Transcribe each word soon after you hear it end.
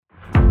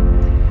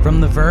From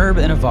the verb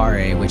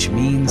innovare, which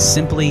means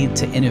simply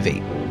to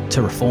innovate,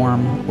 to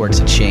reform, or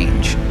to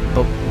change.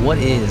 But what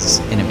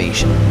is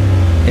innovation?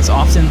 It's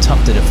often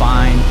tough to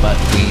define, but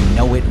we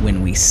know it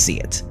when we see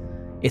it.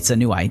 It's a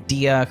new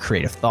idea,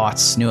 creative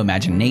thoughts, new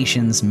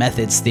imaginations,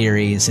 methods,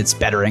 theories. It's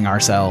bettering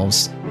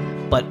ourselves.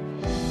 But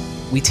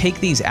we take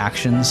these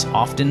actions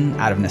often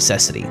out of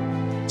necessity.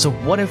 So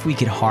what if we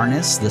could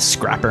harness the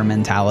scrapper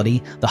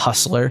mentality, the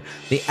hustler,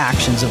 the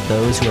actions of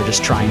those who are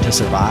just trying to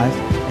survive,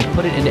 and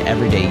put it into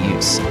everyday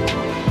use?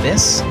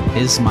 This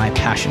is my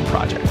passion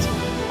project.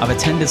 I've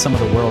attended some of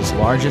the world's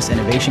largest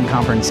innovation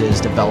conferences,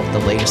 developed the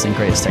latest and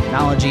greatest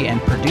technology, and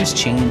produced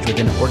change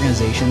within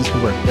organizations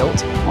who are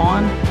built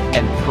on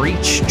and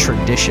preach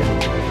tradition.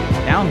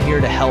 Now I'm here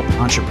to help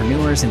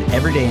entrepreneurs and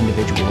everyday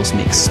individuals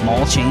make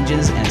small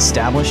changes and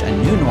establish a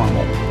new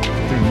normal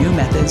through new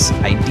methods,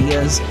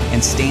 ideas,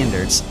 and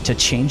standards to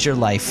change your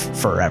life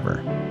forever.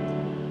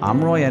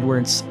 I'm Roy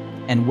Edwards,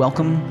 and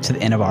welcome to the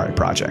Innovare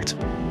Project.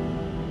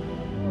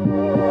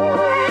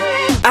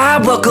 I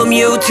welcome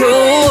you to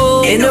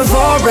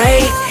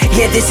Innovare.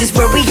 Yeah, this is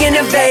where we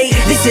innovate.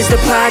 This is the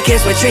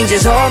podcast where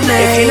changes are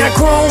made. If you're not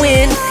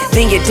growing,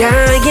 then you're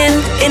dying.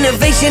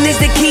 Innovation is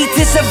the key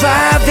to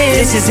surviving.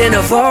 This is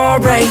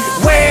Innovare,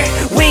 where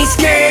we ain't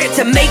scared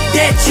to make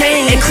that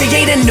change and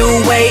create a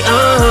new way.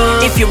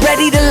 If you're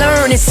ready to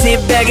learn and sit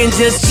back and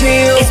just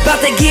chill, it's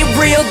about to get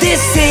real.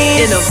 This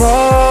is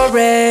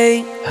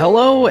Innovare.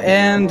 Hello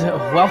and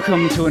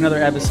welcome to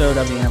another episode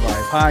of the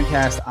Innovare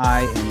Podcast.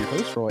 I am your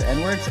host, Roy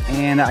Edwards,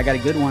 and I got a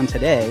good one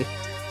today.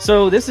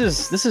 So this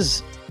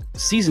is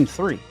season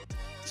 3.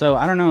 So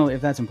I don't know if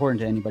that's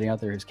important to anybody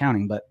out there who's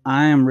counting, but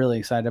I am really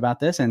excited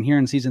about this. And here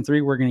in season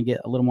 3, we're going to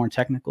get a little more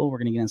technical. We're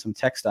going to get into some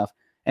tech stuff.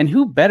 And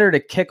who better to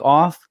kick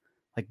off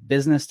like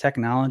business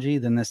technology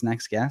than this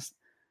next guest?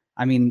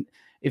 I mean,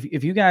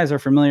 if you guys are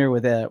familiar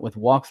with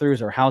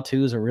walkthroughs or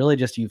how-tos, or really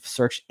just you've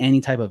searched any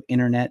type of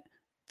internet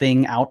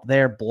thing out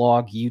there,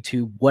 blog,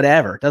 YouTube,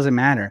 whatever, it doesn't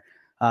matter.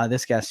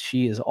 This guest,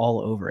 she is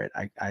all over it.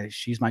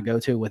 She's my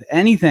go-to with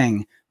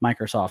anything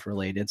Microsoft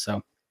related.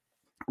 So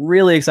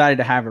really excited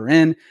to have her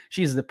in.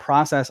 She's the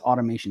process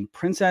automation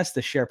princess,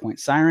 the SharePoint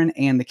siren,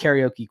 and the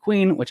karaoke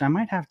queen, which I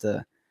might have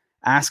to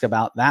ask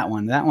about that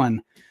one. That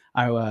one,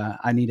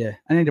 I need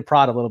to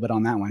prod a little bit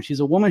on that one.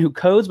 She's a woman who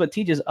codes but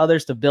teaches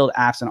others to build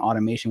apps and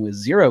automation with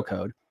zero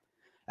code.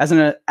 As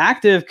an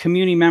active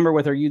community member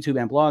with her YouTube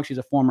and blog, she's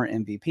a former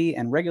MVP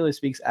and regularly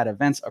speaks at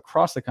events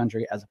across the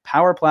country as a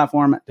Power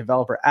Platform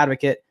developer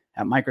advocate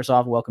at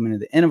Microsoft. Welcome into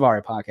the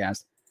Innovare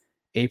Podcast,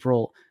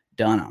 April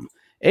Dunnam.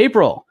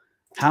 April,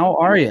 how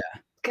are you?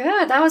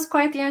 Good. That was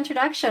quite the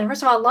introduction.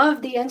 First of all, I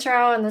love the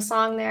intro and the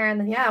song there. And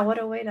then, what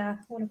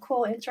a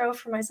cool intro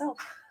for myself.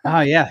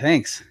 Oh, yeah.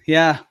 Thanks.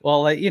 Yeah.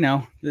 Well,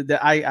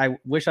 I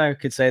wish I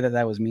could say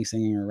that was me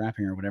singing or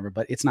rapping or whatever,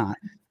 but it's not.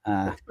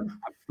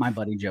 My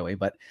buddy Joey.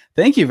 But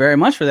thank you very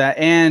much for that.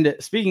 And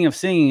speaking of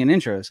singing and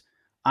intros,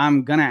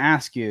 I'm going to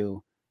ask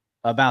you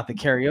about the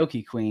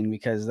karaoke queen,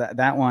 because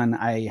that one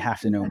I have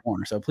to know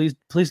more. So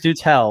please do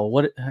tell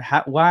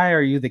why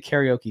are you the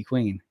karaoke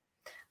queen?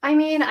 I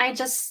mean, I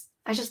just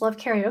love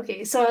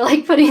karaoke. So I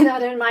like putting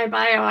that in my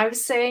bio. I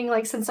was saying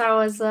since I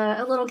was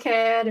a little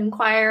kid and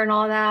choir and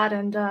all that.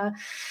 And,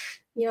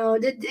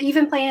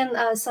 even playing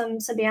some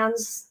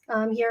bands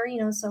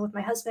here, so with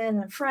my husband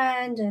and a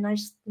friend. And I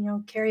just,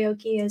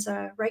 karaoke is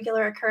a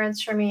regular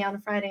occurrence for me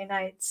on Friday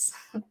nights.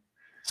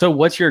 So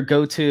what's your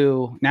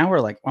go-to? Now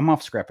I'm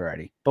off script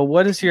already. But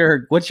what's your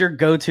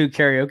go-to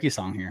karaoke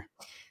song here?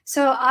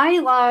 So I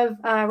love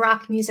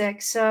rock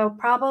music. So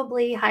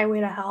probably Highway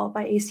to Hell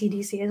by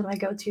AC/DC is my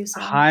go-to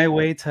song.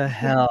 Highway to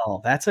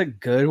Hell. That's a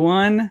good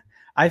one.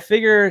 I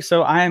figure,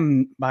 so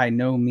I'm by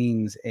no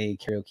means a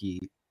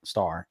karaoke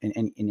star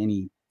in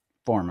any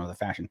form of the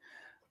fashion.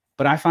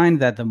 But I find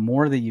that the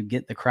more that you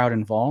get the crowd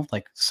involved,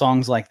 like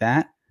songs like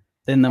that,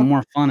 then the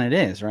more fun it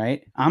is,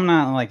 right? I'm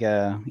not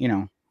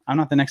I'm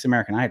not the next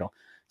American Idol.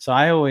 So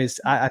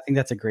I think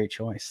that's a great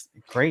choice.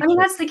 Great.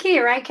 That's the key,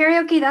 right?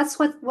 Karaoke, that's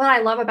what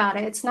I love about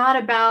it. It's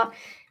not about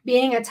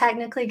being a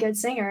technically good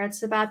singer.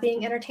 It's about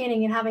being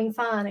entertaining and having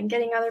fun and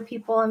getting other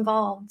people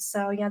involved.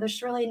 So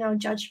there's really no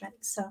judgment.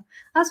 So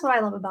that's what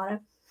I love about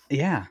it.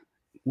 Yeah.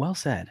 Well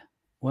said.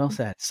 Well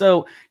said.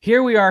 So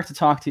here we are to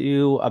talk to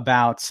you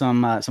about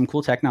some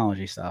cool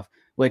technology stuff,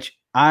 which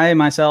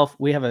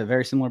we have a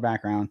very similar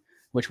background,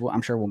 which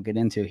I'm sure we'll get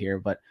into here,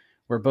 but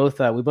we both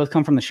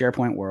come from the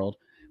SharePoint world,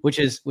 which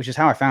is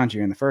how I found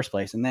you in the first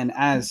place. And then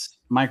as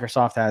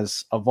Microsoft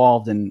has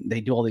evolved and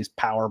they do all these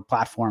Power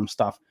Platform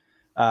stuff,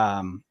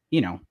 us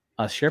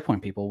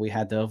SharePoint people, we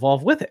had to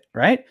evolve with it,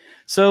 right?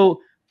 So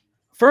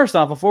first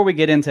off, before we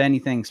get into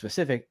anything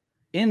specific,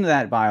 in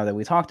that bio that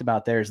we talked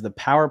about, there's the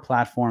Power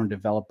Platform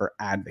Developer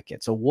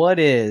Advocate. So what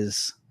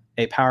is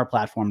a Power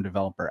Platform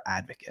Developer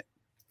Advocate?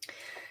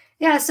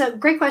 Yeah, so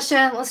great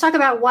question. Let's talk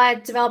about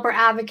what developer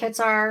advocates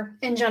are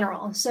in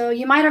general. So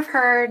you might have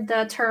heard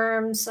the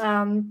terms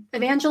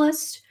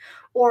evangelist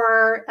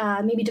or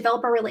maybe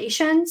developer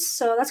relations.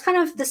 So that's kind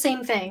of the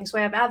same thing. So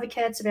we have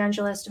advocates,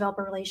 evangelists,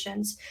 developer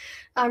relations.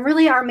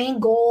 Really our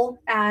main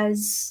goal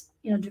as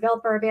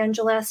developer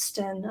evangelist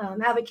and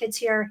advocates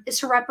here is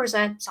to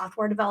represent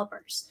software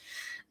developers.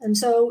 And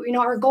so,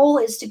 our goal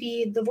is to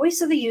be the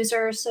voice of the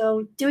user.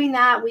 So doing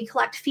that, we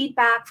collect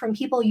feedback from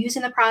people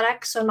using the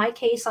product. So in my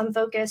case, I'm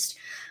focused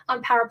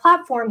on Power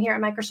Platform here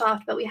at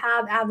Microsoft, but we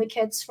have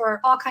advocates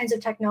for all kinds of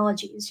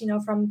technologies,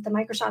 from the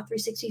Microsoft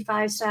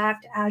 365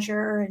 stack to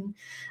Azure and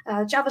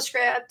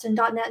JavaScript and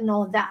 .NET and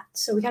all of that.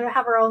 So we kind of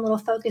have our own little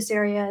focus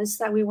areas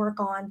that we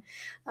work on.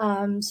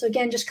 So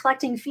again, just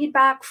collecting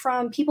feedback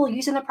from people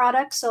using the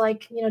product. So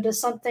like, does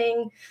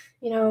something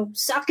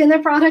suck in the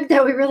product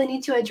that we really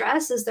need to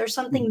address? Is there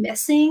something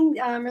missing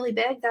really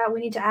big that we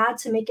need to add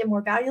to make it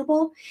more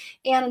valuable?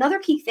 And another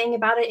key thing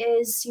about it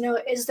is,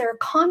 is there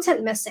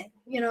content missing?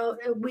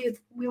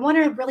 We want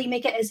to really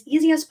make it as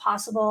easy as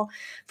possible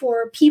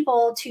for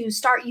people to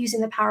start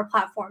using the Power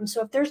Platform.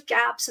 So if there's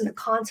gaps in the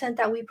content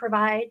that we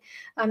provide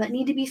that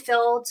need to be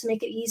filled to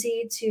make it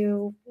easy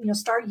to,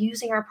 start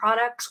using our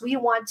products, we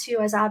want to,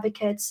 as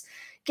advocates,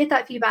 get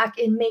that feedback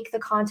and make the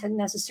content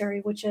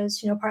necessary, which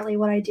is, partly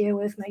what I do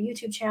with my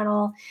YouTube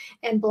channel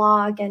and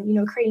blog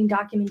and, creating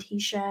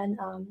documentation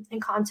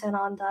and content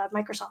on the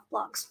Microsoft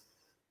blogs.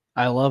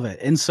 I love it.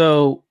 And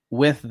so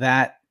with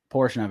that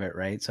portion of it,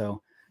 right?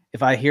 So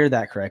if I hear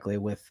that correctly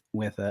with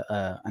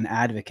an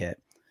advocate,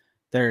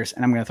 and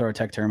I'm going to throw a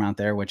tech term out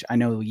there, which I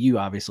know you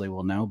obviously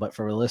will know, but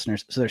for the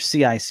listeners, so there's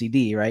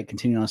CI/CD, right?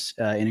 Continuous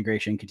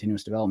integration,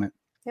 continuous development.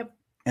 Yep.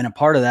 And a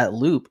part of that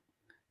loop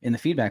in the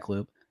feedback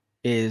loop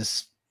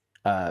is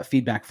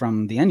feedback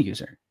from the end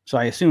user. So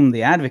I assume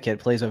the advocate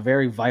plays a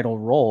very vital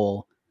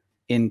role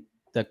in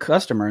the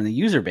customer and the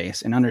user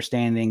base in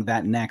understanding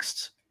that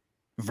next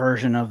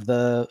version of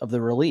the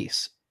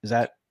release. Is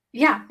that?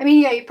 Yeah,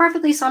 you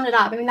perfectly summed it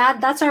up.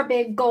 That's our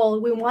big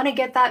goal. We want to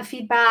get that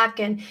feedback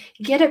and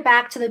get it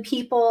back to the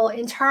people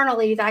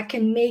internally that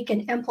can make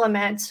and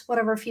implement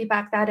whatever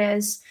feedback that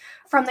is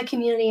from the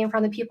community and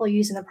from the people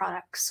using the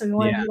products. So we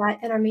want to be that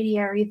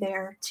intermediary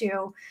there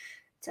to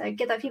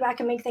get that feedback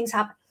and make things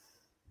happen.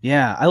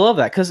 Yeah, I love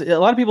that, because a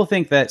lot of people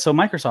think that, so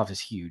Microsoft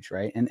is huge,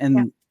 right?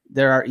 And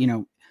there are,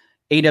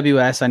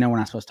 AWS, I know we're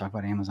not supposed to talk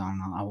about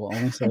Amazon. I will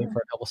only say it for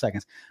a couple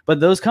seconds. But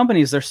those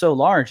companies, they're so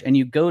large, and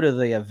you go to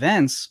the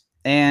events,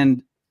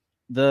 and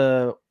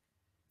there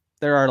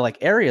are like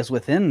areas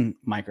within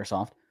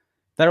Microsoft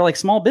that are like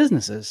small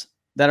businesses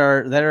that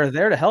are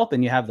there to help.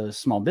 And you have those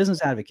small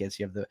business advocates,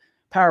 you have the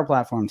Power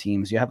Platform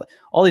teams, you have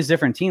all these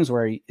different teams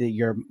where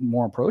you're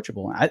more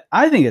approachable.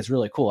 I think it's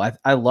really cool.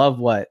 I love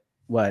what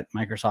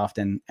Microsoft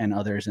and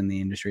others in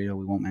the industry that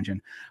we won't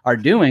mention are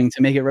doing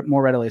to make it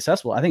more readily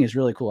accessible. I think it's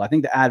really cool. I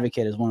think the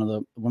advocate is one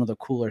of the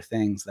cooler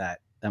things that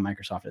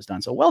Microsoft has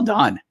done. So well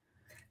done.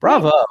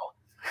 Bravo.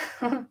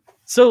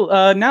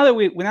 So now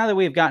that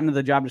we've gotten to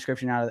the job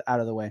description out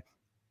of the way,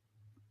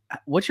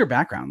 what's your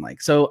background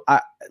like? So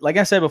like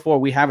I said before,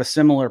 we have a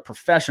similar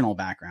professional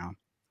background,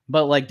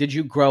 but like, did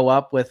you grow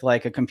up with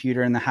like a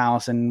computer in the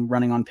house and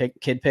running on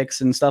kid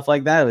pics and stuff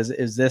like that?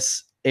 Is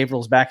this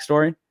April's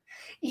backstory?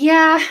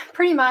 Yeah,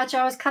 pretty much.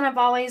 I was kind of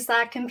always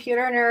that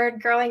computer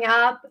nerd growing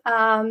up.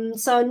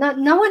 So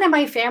no one in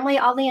my family,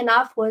 oddly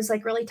enough, was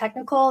like really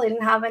technical. They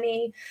didn't have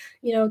any,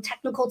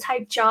 technical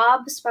type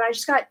jobs, but I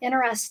just got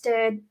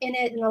interested in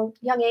it in a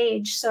young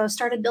age. So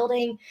started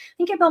building, I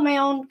think I built my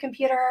own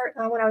computer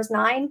when I was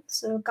 9.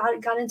 So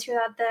got into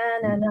that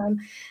then. And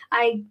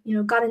I,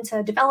 got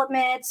into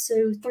development.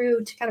 So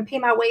to kind of pay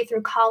my way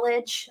through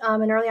college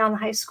and early on in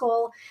high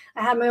school,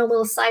 I had my own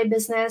little side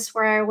business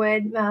where I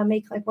would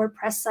make like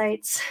WordPress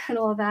sites and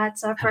all of that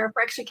stuff for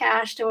extra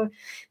cash to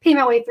pay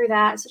my way through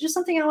that. So just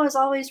something I was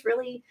always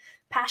really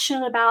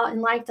passionate about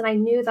and liked, and I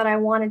knew that I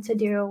wanted to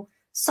do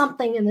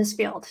something in this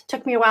field. It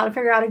took me a while to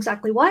figure out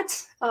exactly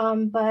what,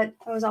 but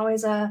I was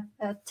always a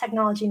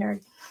technology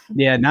nerd.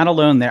 Yeah, not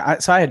alone there.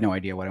 So I had no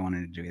idea what I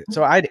wanted to do.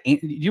 So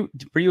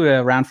were you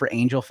around for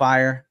Angel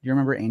Fire? Do you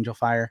remember Angel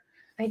Fire?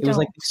 It was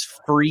like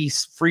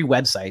these free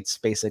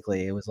websites,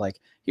 basically. It was like,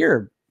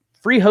 here,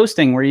 free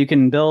hosting where you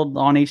can build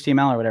on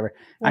HTML or whatever.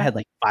 Yeah. I had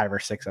like 5 or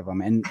 6 of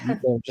them, and they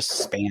were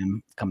just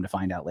spam, come to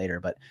find out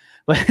later. But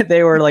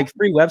they were like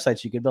free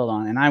websites you could build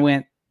on. And I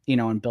went,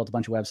 and built a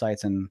bunch of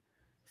websites and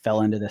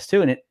fell into this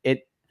too. And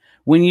it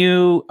when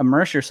you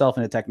immerse yourself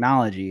into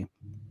technology,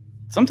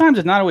 sometimes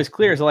it's not always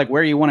clear as to like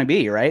where you want to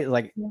be, right?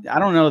 Like, I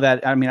don't know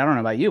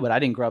about you, but I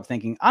didn't grow up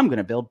thinking I'm going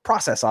to build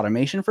process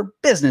automation for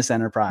business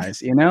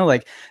enterprise,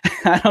 like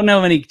I don't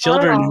know many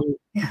children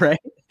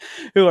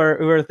who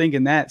are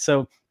thinking that.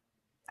 So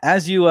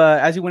as you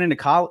went into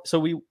college, so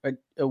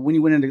when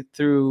you went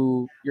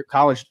through your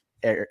college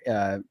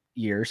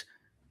years,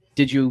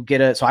 did you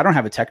get so I don't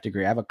have a tech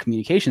degree. I have a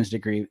communications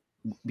degree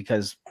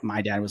because my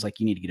dad was like,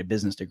 you need to get a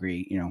business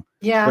degree,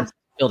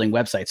 building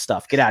website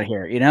stuff, get out of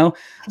here,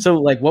 So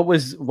like, what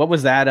was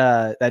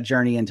that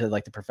journey into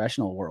like the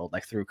professional world,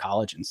 like through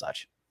college and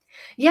such?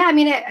 Yeah, I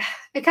mean,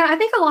 it kind of, I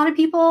think a lot of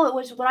people,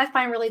 which what I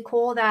find really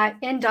cool, that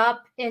end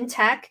up in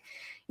tech,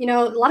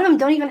 a lot of them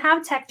don't even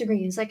have tech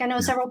degrees. Like I know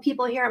several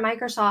people here at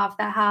Microsoft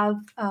that have,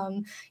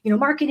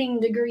 marketing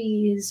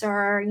degrees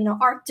or,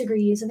 art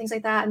degrees and things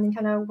like that, and then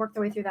kind of work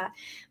their way through that.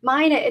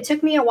 Mine, it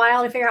took me a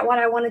while to figure out what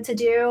I wanted to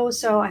do.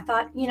 So I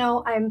thought,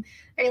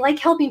 I like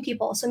helping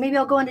people. So maybe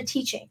I'll go into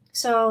teaching.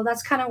 So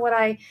that's kind of what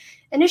I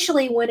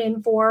initially went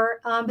in for.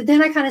 But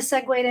then I kind of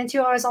segued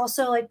into, I was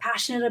also like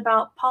passionate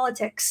about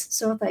politics.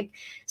 So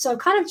I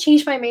kind of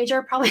changed my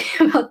major probably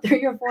about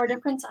 3 or 4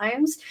 different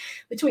times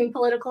between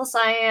political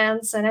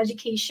science and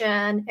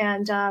education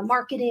and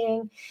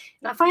marketing.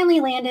 And I finally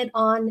landed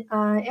on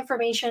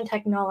information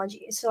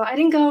technology. So I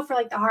didn't go for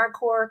like the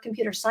hardcore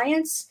computer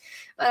science,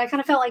 but I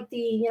kind of felt like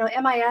the,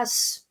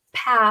 MIS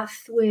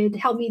path would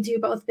help me do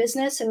both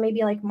business and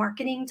maybe like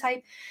marketing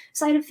type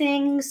side of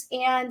things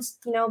and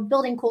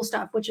building cool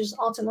stuff, which is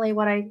ultimately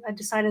what I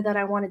decided that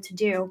I wanted to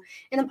do,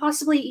 and then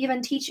possibly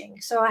even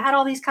teaching. So I had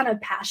all these kind of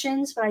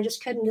passions, but I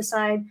just couldn't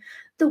decide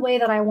the way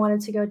that I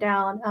wanted to go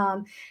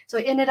down. So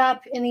I ended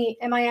up in the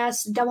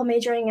MIS, double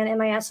majoring in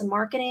MIS and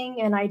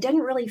marketing, and I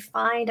didn't really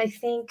find, I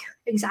think,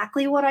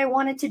 exactly what I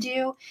wanted to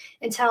do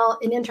until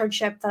an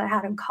internship that I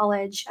had in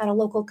college at a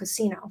local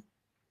casino.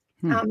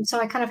 So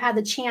I kind of had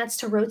the chance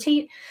to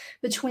rotate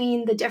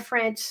between the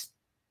different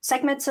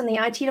segments in the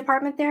IT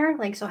department there,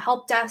 like so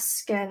help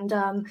desk and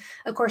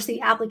of course the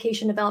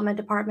application development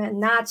department.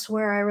 And that's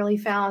where I really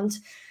found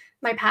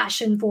my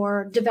passion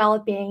for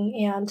developing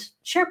and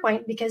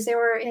SharePoint, because they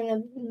were in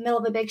the middle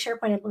of a big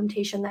SharePoint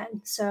implementation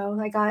then. So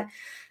I got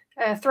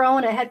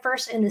thrown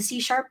headfirst in the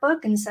C#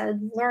 book and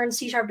said, learn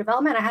C#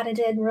 development. I hadn't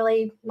did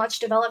really much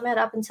development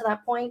up until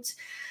that point.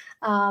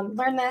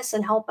 Learn this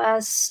and help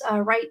us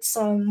write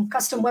some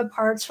custom web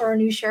parts for our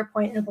new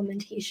SharePoint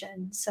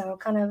implementation. So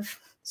kind of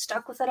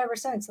stuck with it ever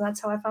since. And that's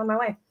how I found my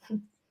way.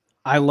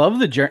 I love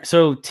the journey.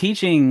 So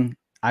teaching,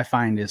 I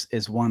find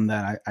is one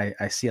that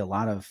I see a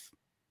lot of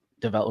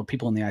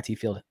people in the IT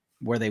field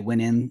where they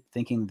went in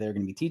thinking they're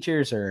going to be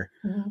teachers or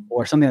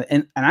something.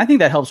 And I think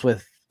that helps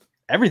with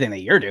everything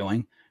that you're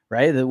doing,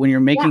 right? That when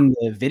you're making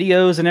the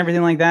videos and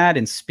everything like that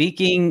and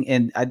speaking,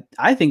 and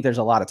I think there's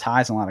a lot of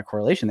ties and a lot of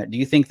correlation there. Do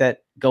you think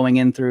that going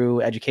in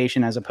through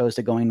education as opposed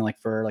to going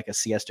for like a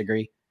CS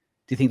degree,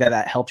 do you think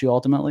that helped you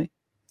ultimately?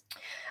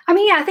 I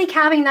mean, yeah, I think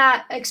having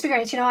that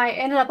experience, I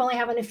ended up only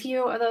having a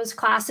few of those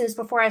classes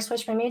before I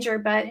switched my major.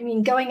 But I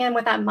mean, going in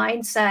with that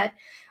mindset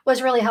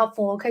was really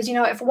helpful because,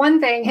 if one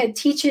thing, it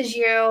teaches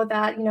you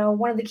that,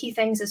 one of the key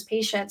things is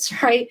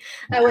patience, right?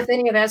 With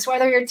any of this,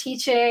 whether you're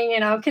teaching,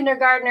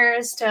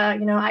 kindergartners to,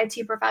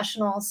 IT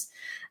professionals,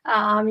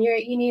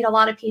 you need a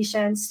lot of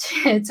patience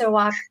to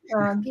walk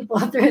people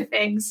through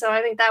things. So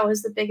I think that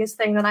was the biggest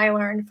thing that I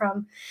learned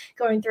from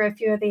going through a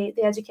few of the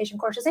education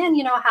courses, and,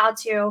 how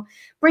to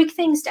break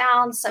things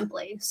down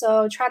simply.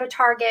 So try to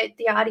target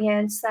the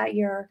audience that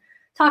you're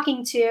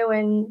talking to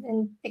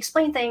and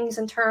explain things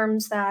in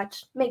terms that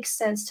make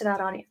sense to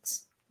that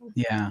audience.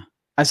 Yeah.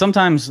 I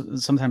sometimes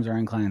our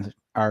own clients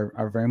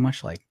are very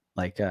much like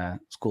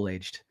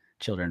school-aged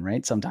children,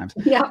 right? Sometimes.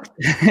 Yeah.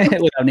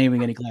 Without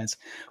naming any clients.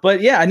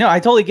 But yeah, no, I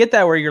totally get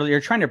that where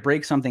you're trying to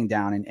break something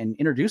down and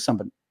introduce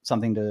something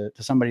to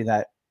somebody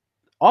that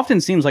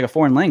often seems like a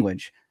foreign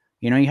language.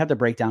 You have to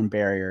break down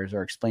barriers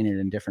or explain it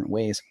in different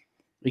ways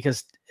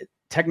because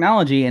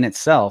technology in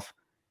itself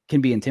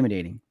can be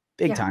intimidating.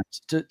 Big time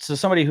to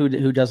somebody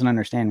who doesn't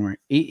understand where,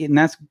 and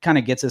that's kind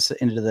of gets us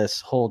into this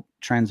whole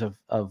trends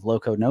of low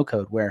code, no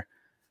code, where,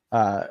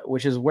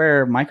 which is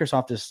where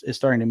Microsoft is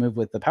starting to move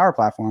with the Power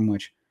Platform,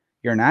 which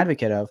you're an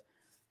advocate of.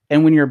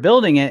 And when you're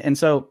building it, and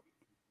so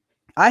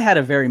I had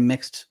a very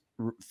mixed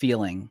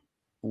feeling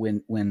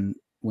when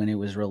it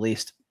was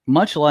released,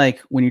 much like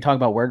when you talk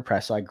about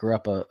WordPress. So I grew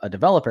up a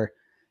developer.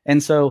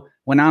 And so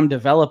when I'm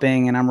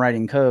developing and I'm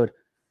writing code,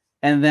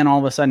 and then all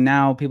of a sudden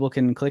now people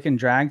can click and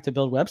drag to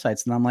build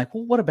websites. And I'm like,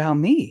 well, what about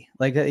me?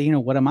 Like,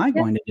 what am I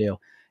going to do?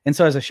 And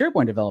so as a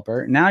SharePoint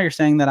developer, now you're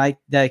saying that I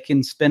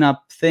can spin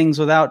up things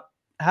without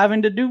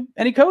having to do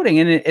any coding.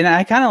 And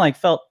I kind of like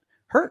felt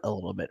hurt a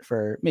little bit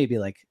for maybe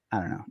like,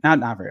 I don't know,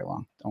 not very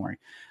long, don't worry.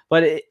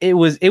 But it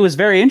was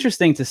very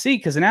interesting to see,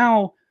 because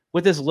now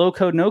with this low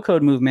code, no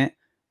code movement,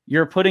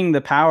 you're putting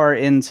the power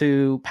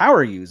into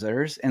power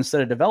users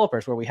instead of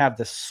developers, where we have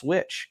this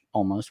switch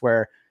almost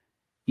where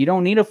you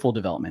don't need a full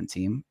development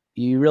team.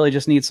 You really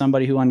just need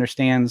somebody who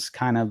understands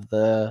kind of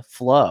the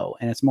flow,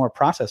 and it's more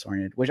process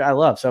oriented, which I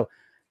love. So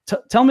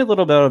tell me a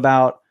little bit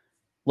about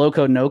low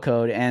code, no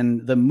code,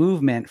 and the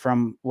movement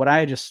from what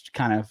I just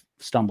kind of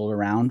stumbled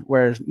around,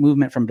 whereas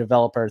movement from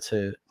developer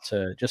to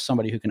just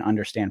somebody who can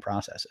understand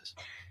processes.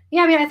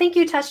 Yeah, I mean, I think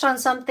you touched on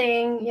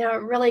something,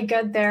 really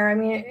good there. I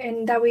mean,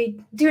 and that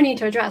we do need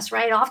to address,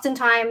 right?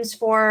 Oftentimes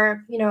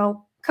for,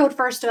 code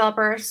first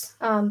developers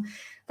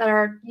that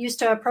are used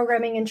to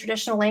programming in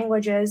traditional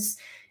languages,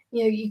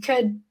 you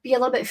could be a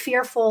little bit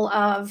fearful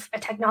of a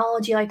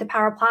technology like the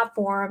Power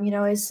Platform.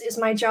 Is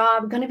my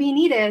job going to be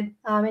needed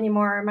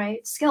anymore? Are my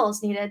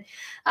skills needed?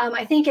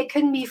 I think it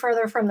couldn't be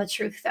further from the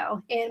truth,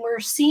 though. And we're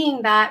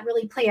seeing that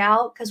really play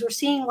out, because we're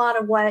seeing a lot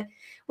of what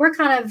we're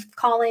kind of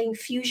calling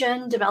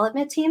fusion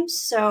development teams.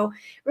 So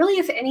really,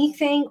 if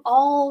anything,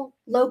 all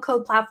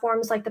low-code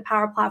platforms like the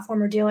Power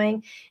Platform are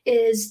doing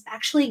is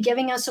actually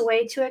giving us a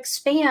way to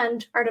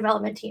expand our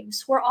development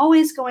teams. We're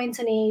always going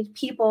to need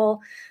people,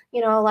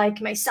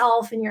 like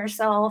myself and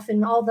yourself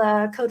and all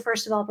the code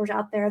first developers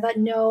out there that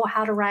know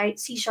how to write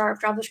C#,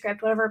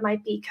 JavaScript, whatever it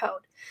might be,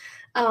 code.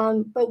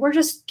 But we're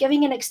just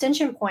giving an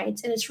extension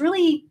point. And it's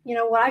really,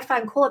 what I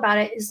find cool about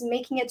it is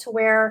making it to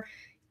where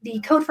the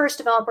code first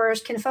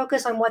developers can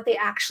focus on what they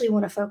actually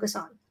want to focus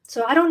on.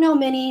 So I don't know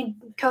many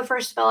code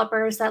first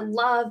developers that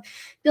love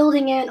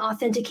building in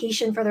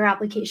authentication for their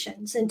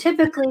applications. And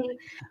typically,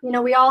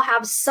 we all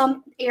have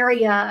some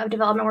area of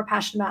development we're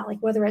passionate about, like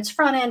whether it's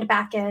front end,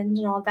 back end,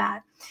 and all of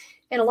that.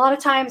 And a lot of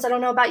times, I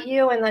don't know about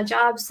you and the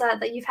jobs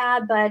that you've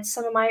had, but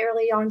some of my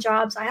early on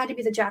jobs, I had to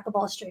be the jack of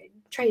all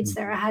trades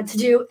there. I had to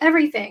do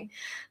everything.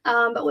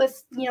 But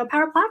with,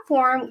 Power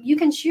Platform, you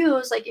can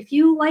choose, like if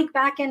you like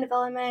back-end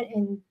development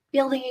and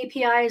building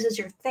APIs is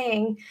your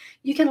thing,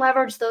 you can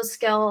leverage those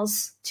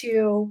skills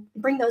to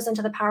bring those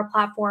into the Power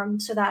Platform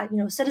so that,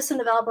 citizen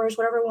developers,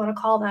 whatever we want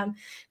to call them,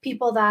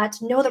 people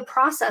that know the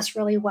process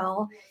really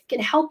well can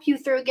help you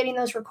through getting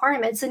those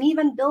requirements and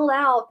even build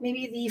out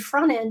maybe the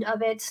front end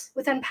of it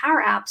within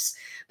Power Apps.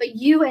 But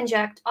you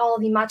inject all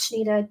of the much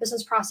needed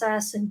business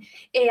process and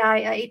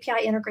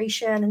API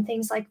integration and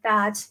things like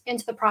that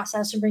into the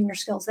process and bring your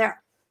skills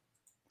there.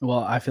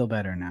 Well, I feel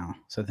better now,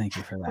 so thank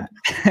you for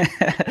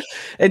that.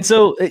 And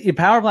so,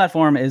 Power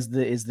Platform is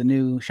the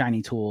new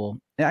shiny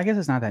tool. I guess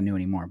it's not that new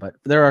anymore, but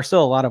there are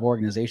still a lot of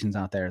organizations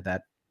out there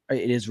that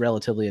it is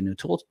relatively a new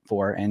tool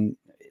for, and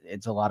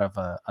it's a lot of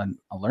a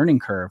learning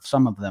curve.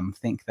 Some of them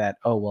think that,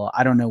 oh well,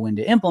 I don't know when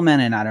to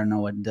implement it, and I don't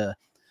know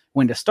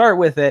when to start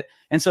with it,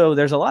 and so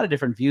there's a lot of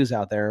different views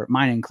out there,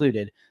 mine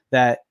included,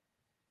 that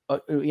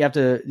you have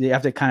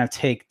to kind of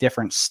take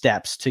different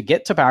steps to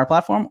get to Power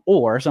Platform,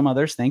 or some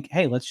others think,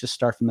 hey, let's just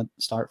start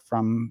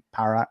from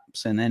Power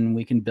Apps and then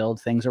we can build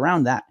things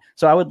around that.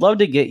 So I would love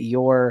to get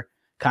your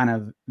kind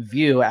of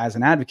view as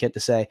an advocate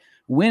to say,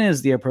 when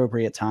is the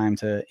appropriate time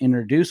to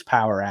introduce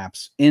Power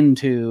Apps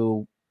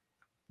into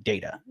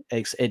data?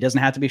 It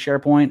doesn't have to be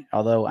SharePoint,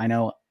 although I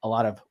know a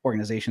lot of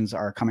organizations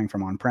are coming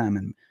from on-prem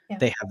and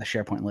they have the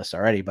SharePoint list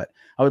already, but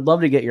I would love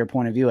to get your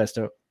point of view as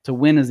to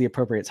when is the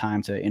appropriate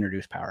time to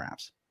introduce Power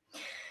Apps.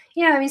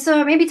 Yeah, I mean,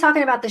 so maybe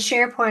talking about the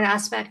SharePoint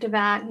aspect of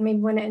that, and maybe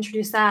when to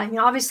introduce that.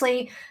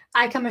 Obviously,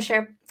 I come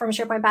from a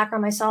SharePoint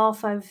background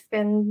myself. I've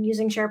been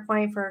using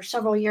SharePoint for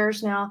several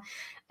years now.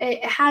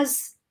 It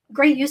has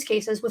great use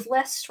cases with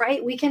lists,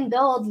 right? We can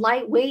build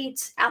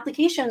lightweight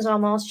applications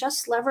almost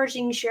just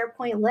leveraging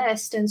SharePoint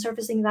list and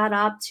surfacing that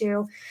up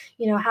to,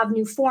 have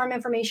new form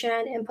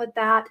information, input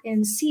that,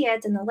 and see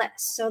it in the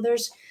list. So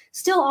there's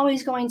still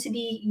always going to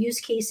be use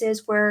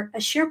cases where a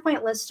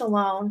SharePoint list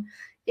alone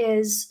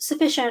is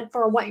sufficient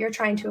for what you're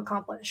trying to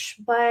accomplish.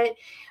 But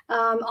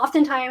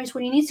oftentimes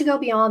when you need to go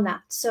beyond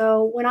that.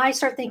 So when I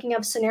start thinking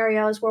of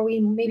scenarios where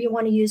we maybe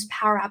want to use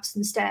Power Apps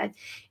instead,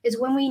 is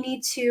when we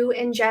need to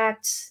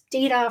inject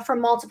data from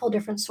multiple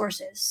different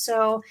sources.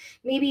 So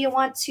maybe you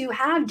want to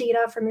have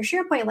data from your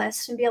SharePoint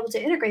list and be able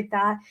to integrate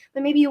that,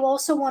 but maybe you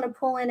also want to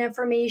pull in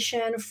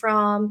information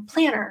from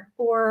Planner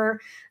or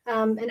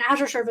an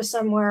Azure service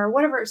somewhere,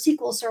 whatever,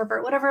 SQL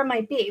Server, whatever it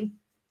might be.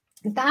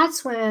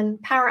 That's when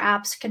Power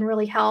Apps can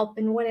really help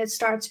and when it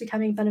starts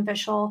becoming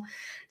beneficial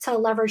to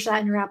leverage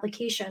that in your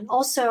application.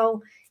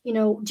 Also,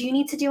 do you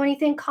need to do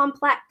anything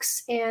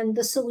complex in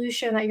the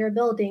solution that you're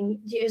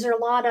building? Is there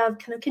a lot of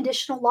kind of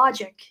conditional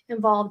logic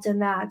involved in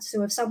that?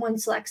 So if someone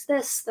selects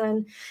this,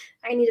 then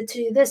I needed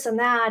to do this and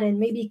that, and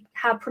maybe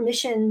have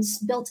permissions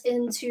built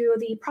into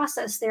the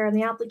process there in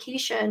the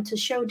application to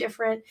show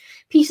different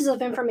pieces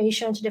of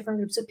information to different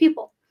groups of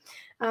people.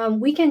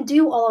 We can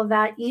do all of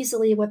that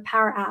easily with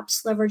Power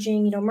Apps,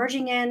 leveraging,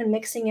 merging in and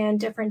mixing in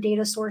different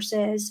data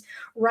sources,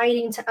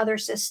 writing to other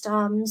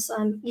systems,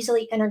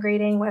 easily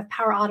integrating with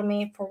Power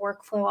Automate for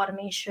workflow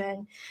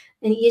automation,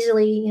 and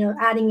easily,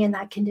 adding in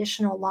that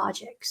conditional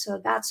logic. So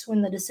that's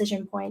when the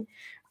decision point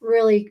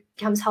really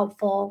becomes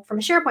helpful from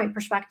a SharePoint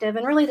perspective.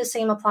 And really the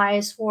same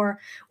applies for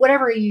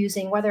whatever you're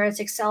using, whether it's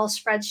Excel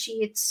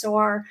spreadsheets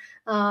or,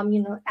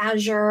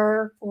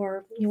 Azure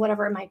or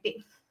whatever it might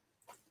be.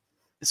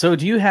 So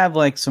do you have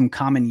like some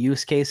common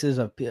use cases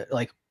of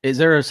like, is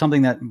there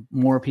something that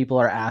more people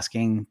are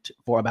asking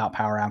for about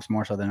Power Apps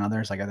more so than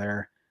others? Like, are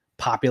there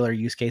popular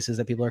use cases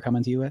that people are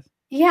coming to you with?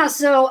 Yeah,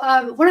 so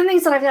one of the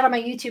things that I've done on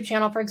my YouTube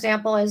channel, for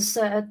example, is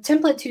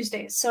Template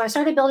Tuesdays. So I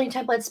started building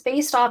templates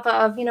based off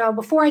of,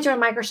 before I joined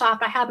Microsoft,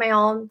 I had my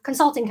own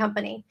consulting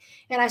company.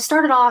 And I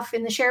started off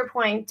in the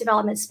SharePoint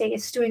development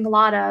space doing a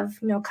lot of,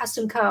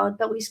 custom code,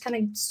 but we kind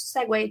of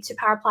segued to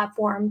Power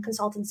Platform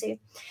consultancy.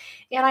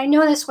 And I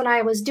noticed when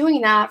I was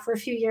doing that for a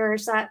few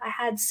years that I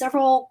had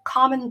several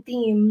common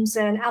themes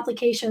and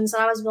applications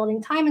that I was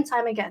building time and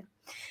time again.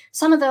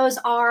 Some of those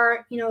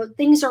are,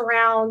 things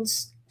around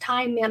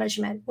time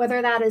management,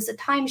 whether that is a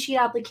timesheet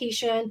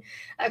application,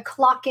 a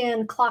clock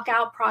in, clock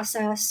out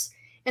process.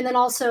 And then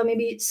also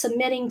maybe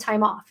submitting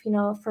time off,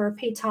 for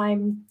paid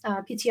time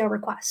PTO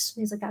requests,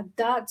 things like that.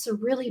 That's a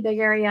really big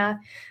area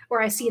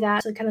where I see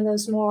that. So kind of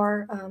those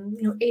more,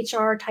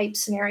 HR type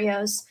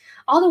scenarios,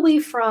 all the way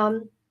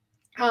from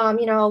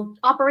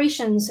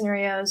operation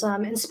scenarios,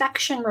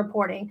 inspection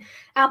reporting,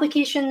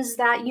 applications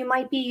that you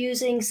might be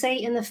using, say,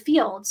 in the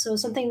field. So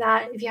something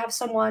that if you have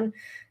someone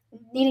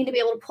needing to be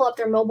able to pull up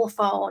their mobile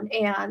phone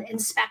and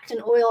inspect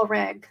an oil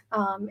rig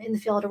in the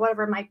field or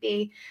whatever it might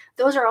be,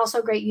 those are also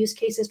great use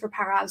cases for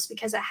Power Apps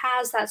because it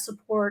has that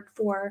support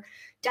for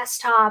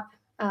desktop,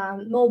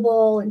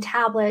 mobile, and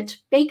tablet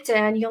baked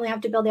in. You only have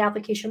to build the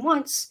application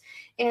once,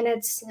 and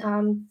it's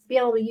be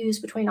able to use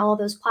between all of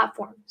those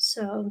platforms.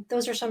 So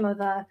those are some of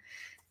the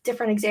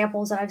different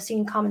examples that I've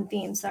seen common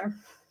themes there.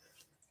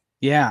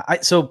 Yeah.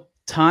 So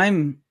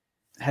time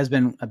has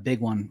been a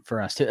big one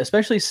for us too,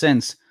 especially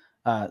since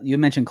you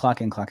mentioned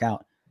clock in, clock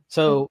out.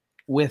 So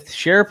with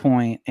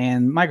SharePoint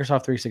and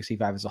Microsoft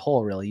 365 as a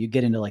whole, really, you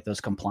get into like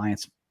those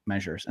compliance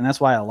measures. And that's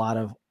why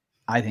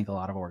I think a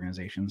lot of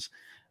organizations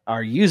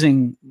are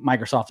using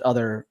Microsoft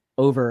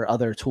over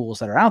other tools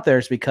that are out there,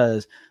 is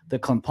because the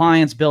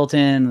compliance built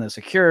in, the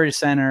security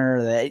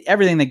center,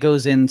 everything that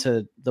goes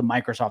into the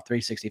Microsoft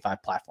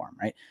 365 platform,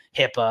 right?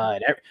 HIPAA,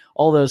 and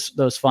all those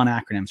fun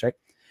acronyms, right?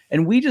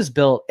 And we just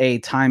built a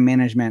time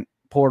management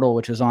portal,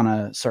 which is on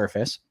a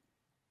Surface,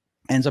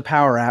 and it's a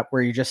Power App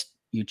where you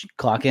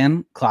clock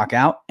in, clock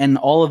out, and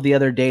all of the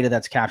other data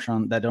that's captured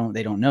on they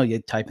don't know, you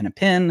type in a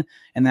PIN,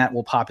 and that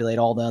will populate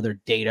all the other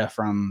data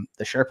from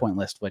the SharePoint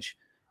list, which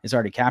is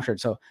already captured.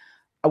 So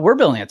we're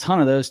building a ton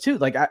of those too.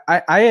 Like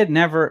I had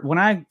never, when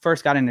I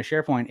first got into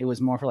SharePoint, it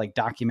was more for like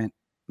document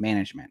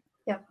management.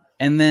 Yeah.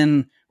 And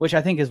then, which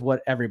I think is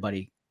what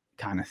everybody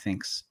kind of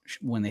thinks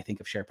when they think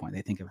of SharePoint,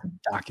 they think of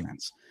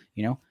documents,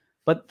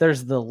 but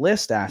there's the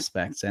list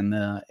aspects and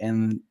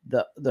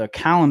the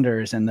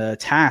calendars and the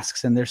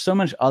tasks. And there's so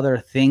much other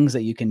things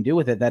that you can do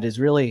with it that is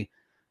really,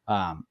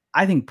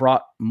 I think,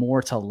 brought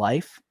more to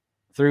life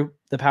through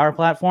the Power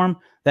Platform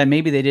that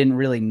maybe they didn't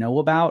really know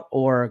about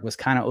or was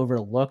kind of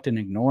overlooked and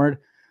ignored.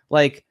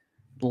 Like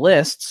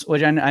lists,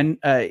 which we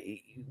don't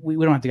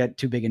have to get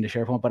too big into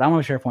SharePoint, but I'm a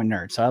SharePoint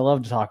nerd, so I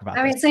love to talk about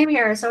this. Same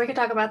here. So we could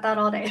talk about that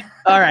all day.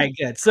 All right,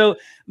 good. So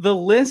the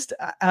list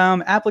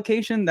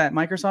application that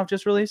Microsoft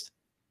just released,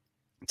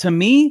 to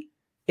me,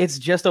 it's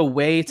just a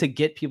way to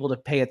get people to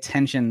pay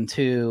attention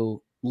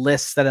to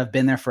lists that have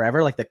been there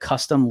forever, like the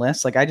custom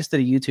lists. Like I just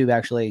did a YouTube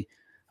actually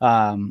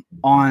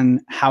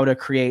on how to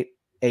create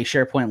a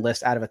SharePoint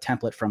list out of a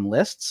template from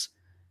lists,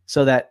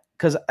 so that,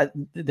 because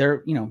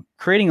they're,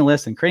 creating a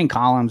list and creating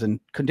columns and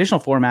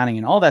conditional formatting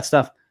and all that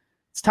stuff,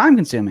 it's time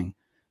consuming.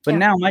 But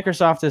now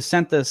Microsoft has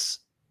sent us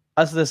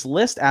this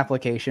list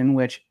application,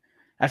 which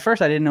at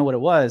first I didn't know what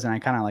it was. And I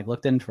kind of like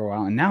looked into it for a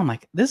while. And now I'm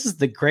like, this is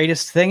the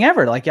greatest thing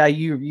ever. Like,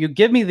 you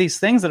give me these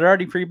things that are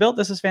already pre-built.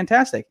 This is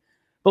fantastic.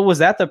 But was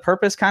that the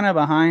purpose kind of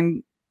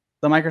behind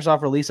the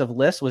Microsoft release of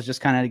lists, was just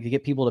kind of to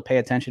get people to pay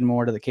attention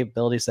more to the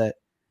capabilities that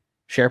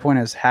SharePoint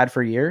has had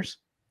for years?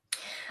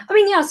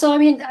 So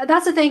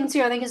that's the thing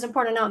too, I think is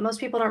important to note. Most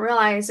people don't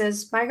realize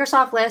is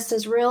Microsoft List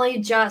is really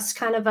just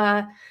kind of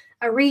a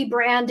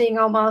rebranding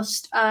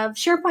almost of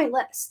SharePoint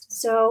List.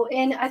 So,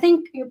 and I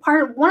think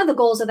one of the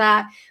goals of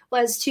that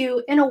was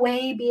to, in a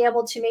way, be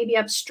able to maybe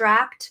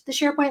abstract the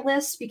SharePoint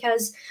list,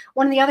 because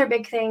one of the other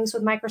big things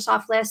with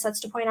Microsoft List that's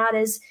to point out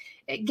is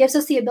it gives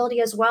us the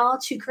ability as well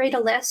to create a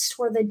list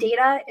where the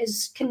data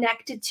is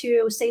connected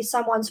to, say,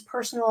 someone's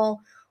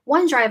personal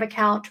OneDrive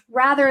account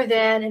rather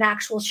than an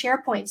actual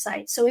SharePoint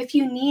site. So if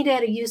you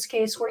needed a use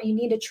case where you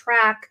need to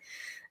track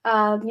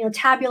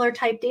tabular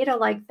type data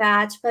like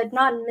that, but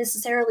not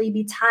necessarily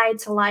be tied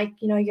to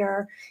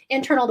your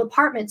internal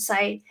department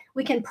site,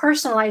 we can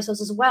personalize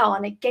those as well.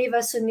 And it gave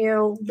us a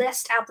new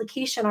list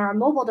application on our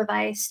mobile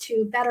device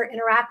to better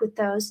interact with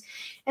those.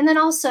 And then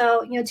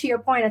also, to your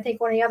point, I think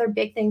one of the other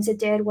big things it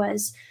did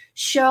was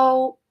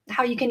show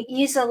how you can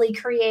easily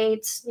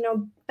create,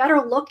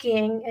 better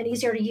looking and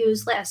easier to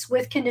use lists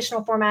with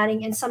conditional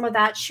formatting and some of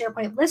that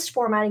SharePoint list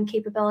formatting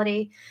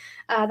capability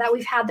that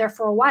we've had there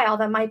for a while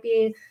that might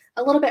be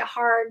a little bit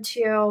hard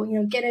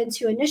to get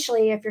into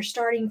initially if you're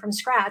starting from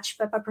scratch,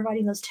 but by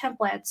providing those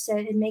templates,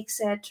 it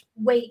makes it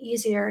way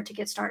easier to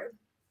get started.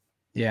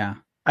 Yeah,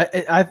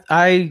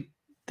 I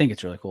think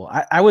it's really cool.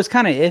 I was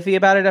kind of iffy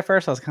about it at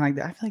first. I was kind of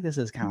like, I feel like this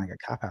is kind of like a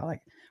cop out.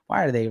 Like,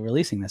 why are they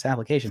releasing this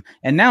application?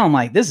 And now I'm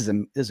like, this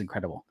is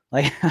incredible.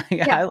 Like,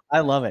 I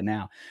love it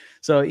now.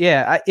 So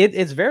yeah,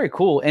 it's very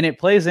cool, and it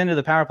plays into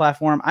the Power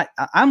Platform.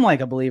 I'm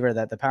like a believer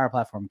that the Power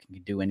Platform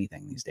can do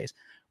anything these days.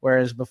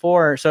 Whereas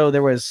before, so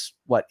there was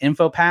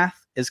InfoPath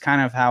is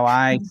kind of how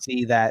I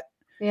see that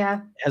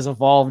has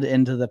evolved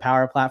into the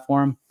Power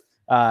Platform.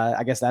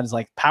 I guess that is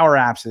like Power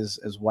Apps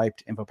is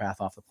wiped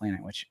InfoPath off the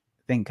planet, which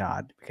thank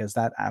God, because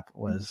that app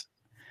was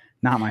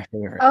not my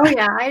favorite. Oh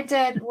yeah, I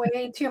did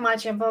way too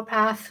much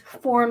InfoPath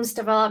forms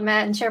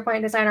development and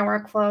SharePoint Designer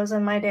workflows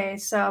in my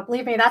days. So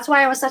believe me, that's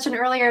why I was such an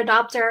earlier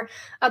adopter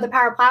of the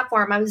Power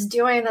Platform. I was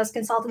doing this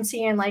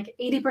consultancy, and like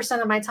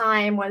 80% of my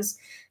time was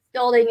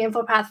building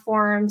InfoPath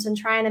forms and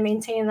trying to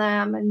maintain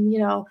them. And,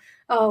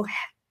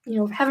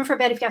 heaven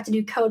forbid if you have to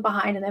do code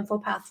behind an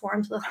InfoPath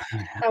form. So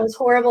that was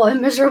horrible and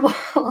miserable.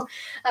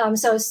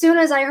 So as soon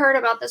as I heard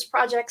about this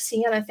Project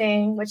Sienna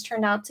thing, which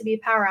turned out to be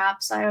Power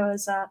Apps, I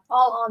was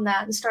all on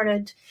that and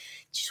started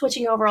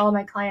switching over all of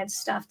my clients'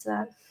 stuff to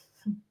that.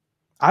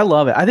 I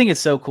love it. I think it's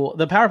so cool.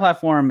 The Power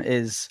Platform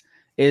is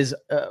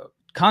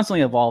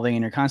constantly evolving,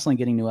 and you're constantly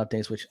getting new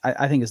updates, which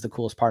I think is the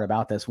coolest part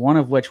about this. One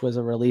of which was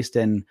released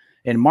in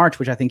March,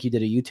 which I think you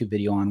did a YouTube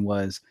video on,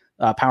 was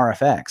Power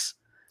FX.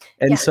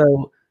 And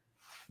so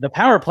the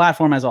Power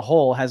Platform as a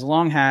whole has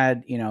long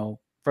had,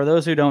 for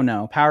those who don't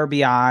know, Power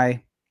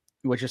BI,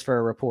 which is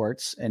for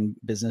reports and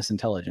business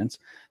intelligence.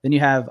 Then you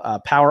have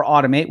Power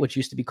Automate, which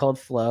used to be called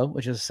Flow,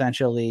 which is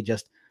essentially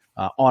just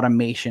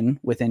automation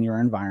within your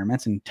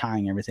environments and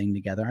tying everything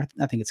together.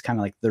 I think it's kind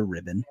of like the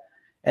ribbon.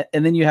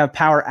 And then you have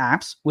Power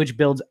Apps, which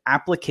builds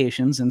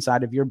applications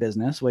inside of your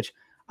business, which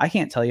I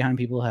can't tell you how many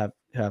people have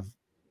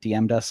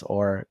DM'd us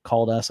or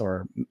called us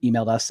or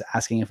emailed us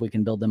asking if we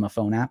can build them a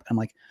phone app. I'm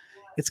like,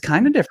 it's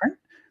kind of different.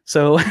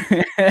 So,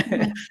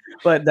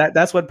 but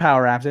that's what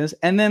Power Apps is.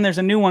 And then there's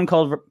a new one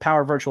called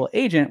Power Virtual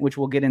Agent, which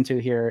we'll get into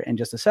here in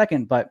just a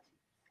second. But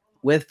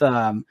with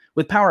Power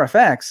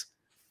FX,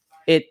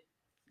 it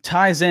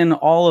ties in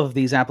all of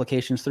these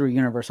applications through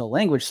universal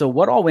language. So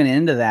what all went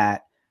into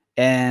that?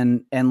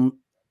 And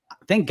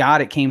thank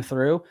God it came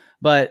through.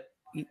 But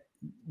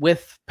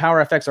with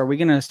Power FX, are we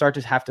going to start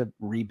to have to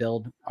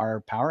rebuild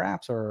our Power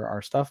Apps or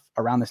our stuff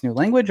around this new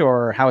language,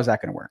 or how is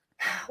that going to work?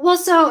 Well,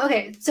 so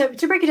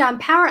to break it down,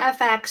 Power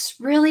FX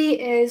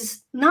really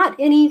is not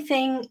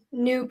anything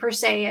new per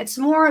se. It's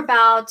more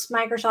about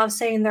Microsoft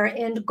saying their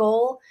end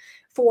goal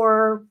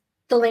for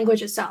the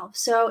language itself.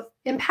 So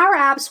in Power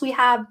Apps, we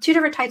have two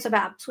different types of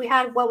apps. We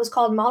had what was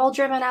called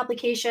model-driven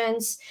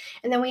applications,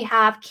 and then we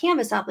have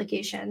Canvas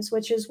applications,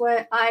 which is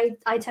what I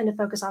tend to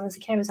focus on, is the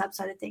Canvas app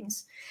side of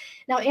things.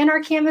 Now, in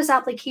our Canvas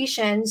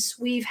applications,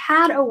 we've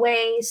had a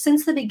way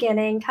since the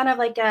beginning, kind of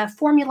like a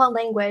formula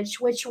language,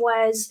 which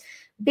was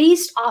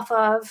based off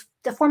of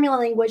the formula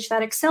language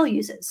that Excel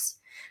uses.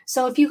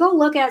 So if you go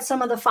look at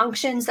some of the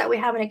functions that we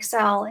have in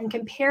Excel and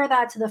compare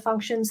that to the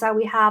functions that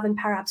we have in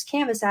Power Apps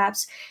Canvas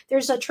apps,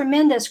 there's a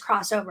tremendous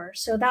crossover.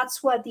 So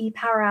that's what the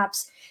Power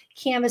Apps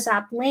Canvas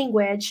app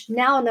language,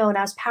 now known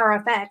as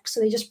Power FX. So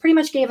they just pretty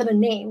much gave it a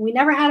name. We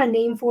never had a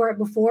name for it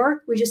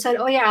before. We just said,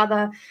 oh yeah,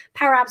 the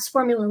Power Apps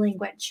formula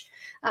language.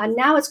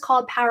 Now it's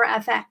called Power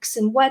FX.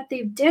 And what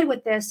they did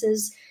with this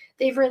is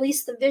they've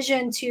released the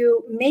vision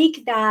to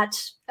make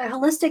that a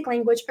holistic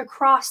language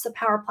across the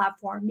Power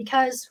Platform.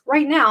 Because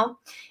right now,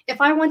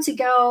 if I want to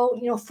go,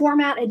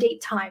 format a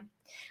date time,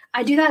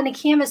 I do that in a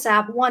Canvas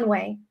app one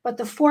way, but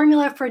the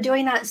formula for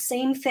doing that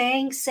same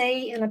thing,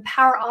 say in a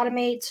Power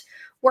Automate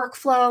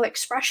workflow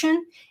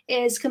expression,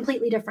 is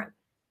completely different.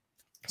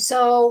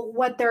 So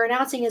what they're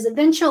announcing is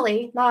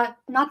eventually, not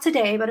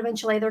today, but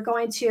eventually they're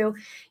going to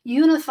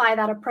unify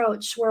that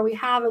approach where we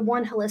have a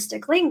one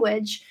holistic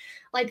language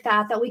like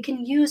that we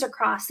can use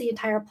across the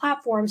entire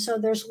platform. So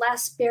there's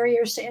less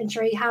barriers to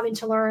entry, having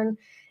to learn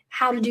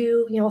how to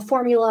do, a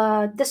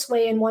formula this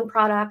way in one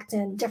product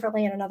and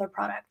differently in another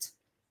product.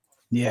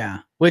 Yeah,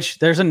 which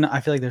I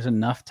feel like there's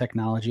enough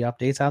technology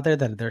updates out there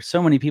that there's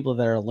so many people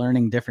that are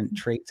learning different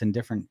traits and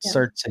different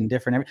certs and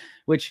different,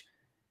 which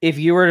if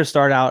you were to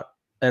start out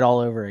it all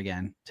over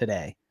again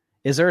today,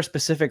 is there a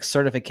specific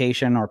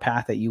certification or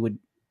path that you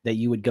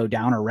would go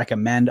down or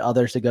recommend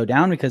others to go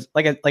down? Because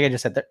like I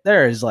just said,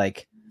 there is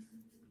like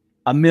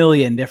a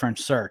million different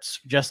certs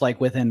just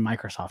like within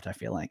Microsoft, I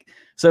feel like.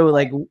 So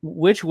like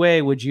which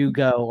way would you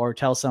go or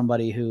tell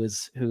somebody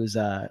who's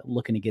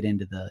looking to get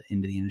into the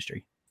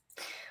industry?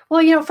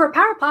 Well, for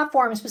Power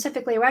Platform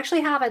specifically, we actually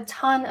have a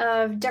ton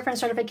of different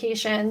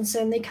certifications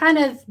and they kind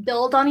of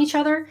build on each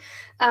other.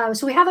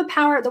 So we have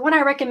the one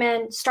I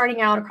recommend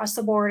starting out across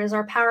the board is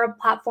our Power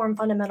Platform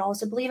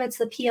Fundamentals. I believe it's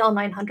the PL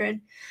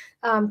 900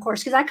 course,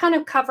 because that kind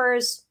of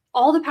covers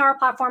all the Power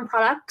Platform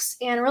products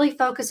and really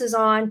focuses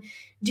on,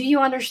 do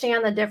you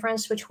understand the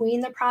difference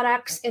between the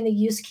products and the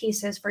use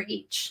cases for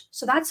each?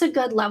 So that's a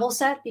good level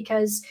set,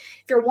 because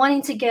if you're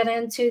wanting to get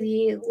into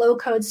the low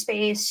code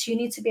space, you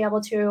need to be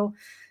able to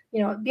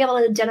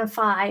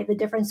identify the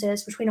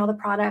differences between all the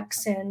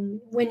products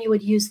and when you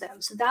would use them.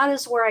 So that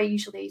is where I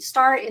usually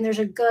start. And there's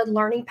a good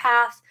learning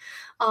path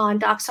on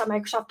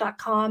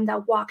docs.microsoft.com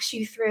that walks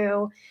you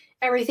through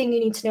everything you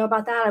need to know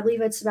about that. I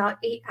believe it's about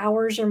 8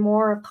 hours or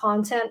more of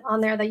content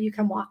on there that you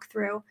can walk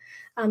through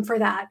for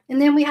that.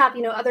 And then we have,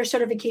 other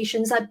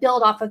certifications that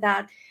build off of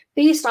that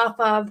based off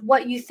of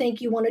what you think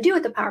you want to do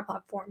with the Power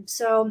Platform.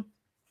 So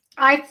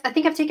I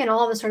think I've taken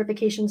all of the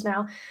certifications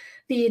now.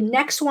 The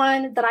next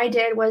one that I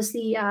did was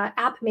the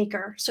App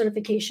Maker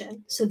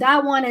certification. So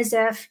that one is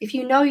if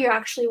you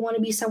actually want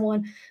to be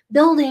someone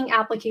building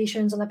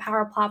applications on the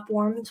Power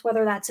Platforms,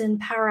 whether that's in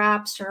Power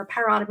Apps or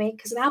Power Automate,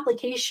 because an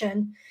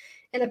application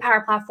in a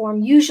Power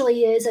Platform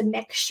usually is a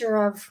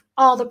mixture of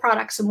all the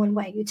products in one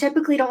way. You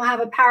typically don't have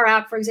a Power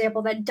App, for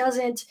example, that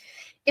doesn't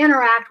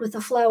interact with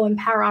the flow and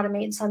Power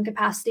Automate in some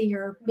capacity,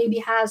 or maybe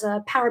has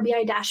a Power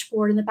BI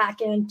dashboard in the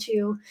back end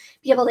to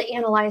be able to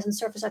analyze and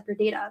surface up your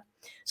data.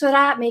 So that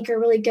app maker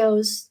really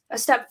goes a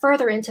step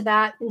further into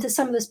that, into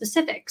some of the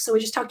specifics. So we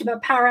just talked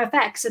about Power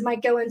FX. It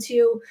might go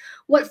into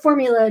what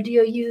formula do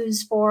you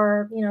use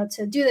for,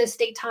 to do this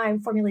date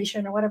time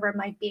formulation or whatever it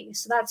might be.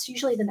 So that's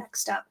usually the next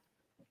step.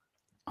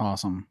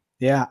 Awesome.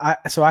 Yeah.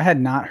 So I had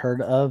not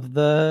heard of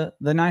the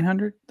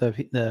 900,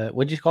 the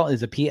what did you call it?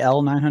 Is it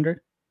PL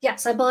 900?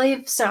 Yes, I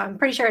believe so. I'm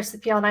pretty sure it's the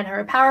PL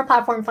 900, Power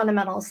Platform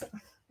Fundamentals.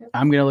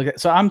 I'm going to look at,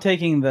 so I'm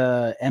taking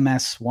the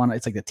MS1.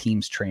 It's like the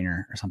Teams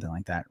trainer or something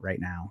like that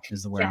right now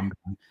is the where I'm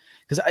going.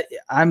 Because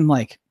I'm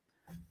like,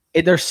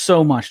 there's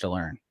so much to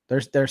learn.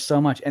 There's so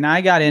much. And when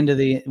I got into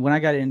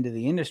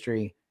the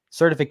industry,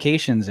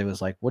 certifications, it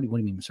was like, what do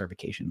you mean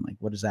certification? Like,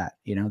 what is that?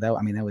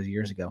 That was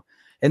years ago.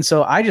 And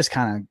so I just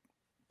kind of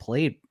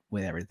played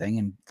with everything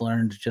and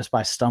learned just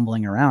by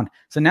stumbling around.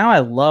 So now I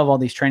love all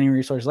these training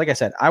resources. Like I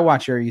said, I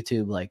watch your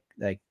YouTube, like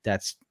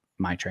that's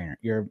my trainer.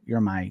 You're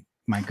my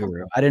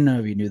guru. I didn't know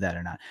if you knew that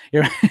or not.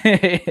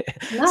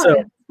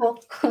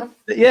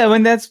 Yeah,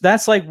 when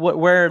that's like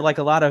where like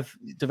a lot of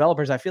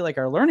developers I feel like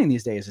are learning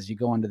these days is you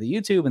go onto the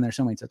YouTube and there's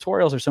so many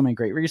tutorials, there's so many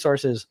great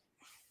resources.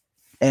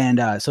 And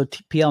so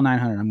PL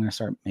 900, I'm going to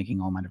start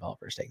making all my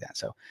developers take that.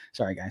 So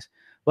sorry guys.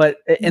 But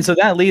and so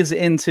that leads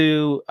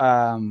into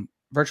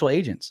virtual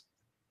agents,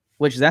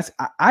 which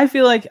I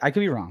feel like I could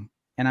be wrong,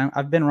 and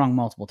I've been wrong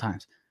multiple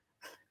times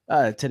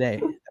today,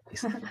 at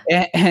least.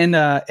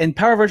 And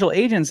Power Virtual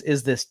Agents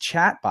is this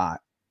chatbot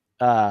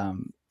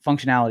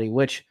functionality,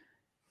 which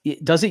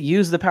does it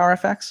use the Power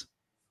FX?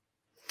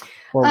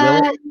 Or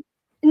will it?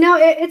 No,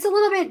 it's a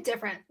little bit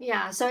different.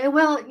 Yeah, so it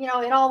will,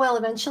 it all will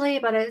eventually,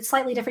 but it's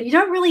slightly different. You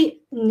don't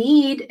really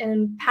need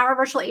in Power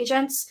Virtual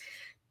Agents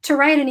to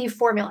write any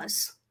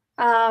formulas.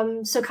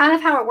 So kind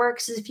of how it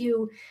works is if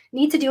you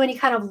need to do any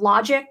kind of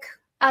logic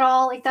at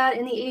all like that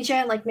in the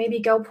agent, like maybe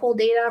go pull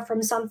data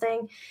from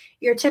something,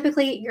 you're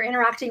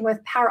interacting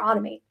with Power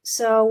Automate.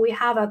 So we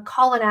have a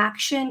call and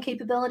action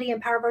capability in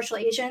Power Virtual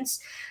Agents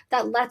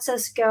that lets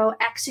us go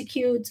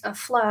execute a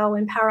flow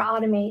in Power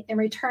Automate and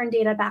return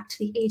data back to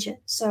the agent.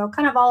 So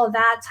kind of all of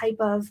that type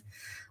of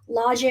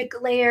logic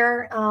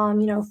layer,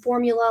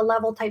 formula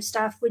level type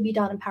stuff would be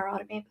done in Power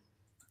Automate.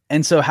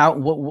 And so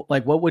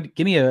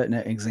give me an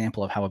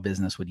example of how a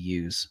business would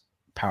use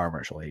Power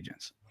Virtual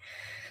Agents?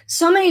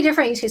 So many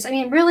different use cases. I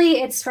mean,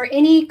 really, it's for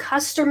any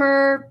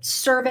customer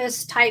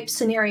service type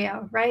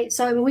scenario, right?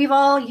 So we've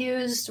all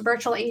used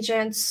virtual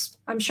agents,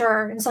 I'm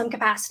sure, in some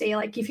capacity.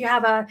 Like if you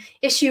have a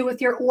issue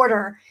with your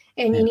order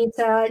and you need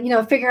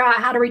to, figure out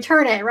how to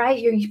return it, right?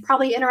 You're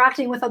probably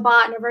interacting with a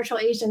bot and a virtual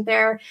agent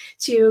there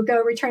to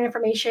go return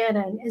information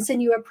and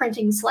send you a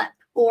printing slip.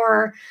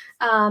 Or,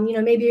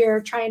 maybe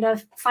you're trying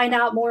to find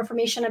out more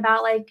information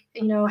about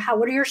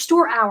what are your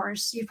store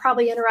hours? You've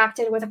probably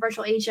interacted with a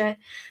virtual agent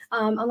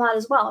on that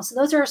as well. So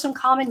those are some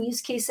common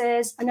use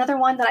cases. Another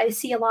one that I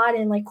see a lot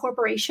in like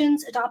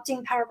corporations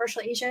adopting Power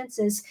Virtual Agents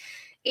is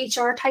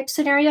HR type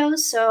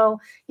scenarios. So,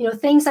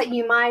 things that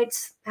you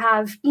might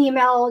have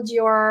emailed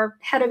your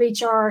head of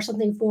HR or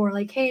something for,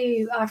 like,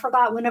 hey, I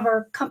forgot when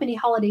our company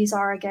holidays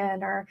are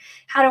again, or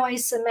how do I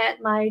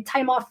submit my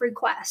time off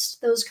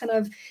request? Those kind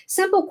of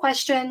simple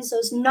questions,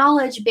 those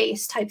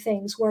knowledge-based type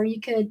things where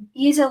you could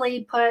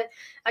easily put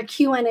a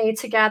Q&A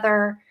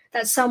together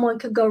that someone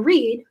could go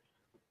read.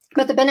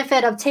 But the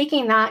benefit of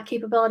taking that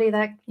capability,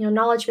 that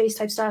knowledge-based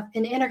type stuff,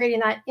 and integrating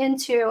that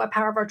into a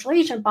Power Virtual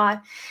Agent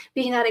bot,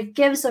 being that it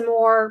gives a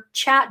more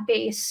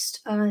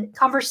chat-based,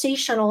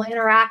 conversational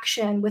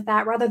interaction with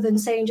that, rather than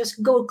saying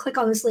just go click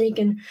on this link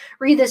and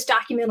read this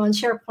document on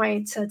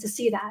SharePoint to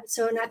see that.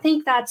 So, and I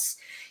think that's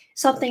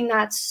something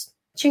that's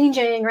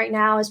changing right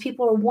now, is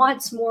people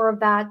want more of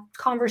that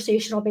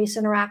conversational-based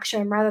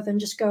interaction rather than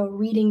just go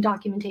reading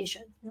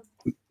documentation.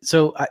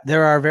 So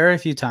there are very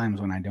few times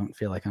when I don't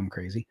feel like I'm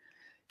crazy.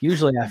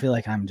 Usually I feel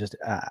like I'm just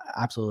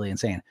absolutely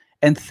insane.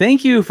 And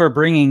thank you for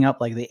bringing up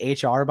like the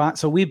HR bot.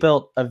 So we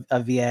built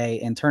a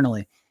VA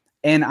internally,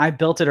 and I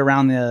built it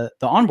around the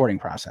onboarding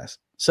process.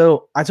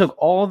 So I took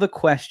all the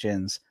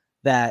questions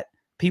that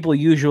people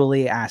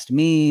usually asked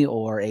me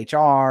or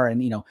HR,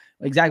 and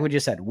exactly what you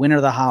said. When are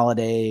the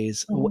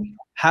holidays? Mm-hmm.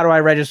 How do I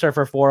register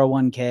for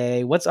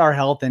 401k? What's our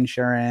health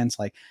insurance?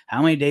 Like,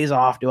 how many days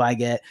off do I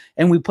get?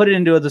 And we put it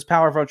into this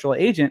Power Virtual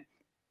Agent.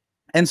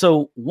 And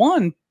so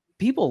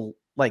people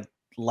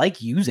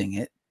like using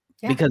it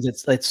because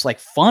it's like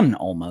fun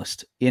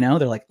almost, they're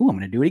like, oh, I'm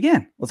going to do it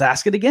again. Let's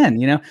ask it again.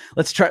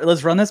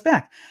 Let's run this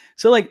back.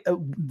 So like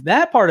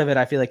that part of it,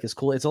 I feel like is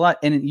cool. It's a lot.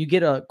 And you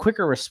get a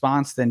quicker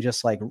response than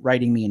just like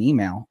writing me an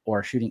email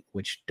or shooting,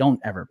 which don't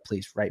ever,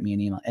 please write me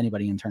an email.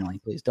 Anybody internally,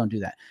 please don't do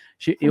that.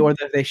 Or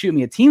they shoot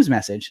me a Teams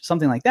message,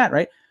 something like that.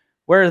 Right.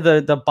 Where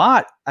the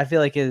bot, I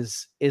feel like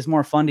is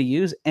more fun to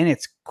use, and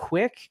it's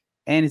quick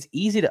and it's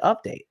easy to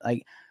update.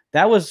 Like,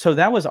 that was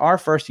our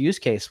first use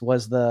case.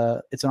 It's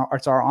our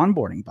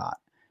onboarding bot,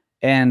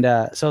 And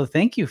so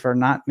thank you for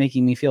not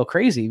making me feel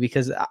crazy,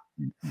 because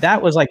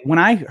that was like, when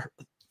I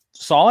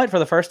saw it for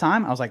the first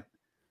time, I was like,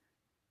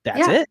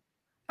 that's it.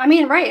 I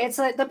mean, right. It's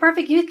the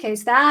perfect use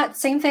case. That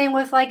same thing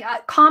with like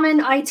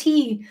common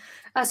IT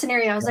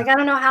scenarios. Like, I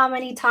don't know how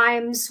many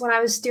times when I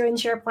was doing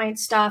SharePoint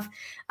stuff,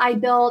 I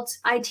built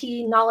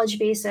IT knowledge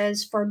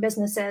bases for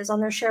businesses on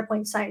their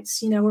SharePoint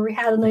sites, where we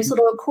had a nice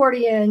little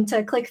accordion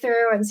to click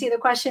through and see the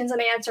questions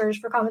and answers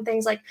for common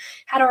things like,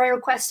 how do I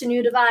request a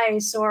new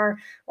device? Or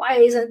why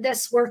isn't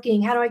this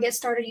working? How do I get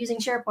started using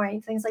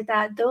SharePoint? Things like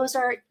that. Those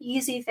are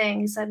easy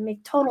things that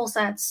make total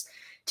sense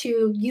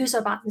to use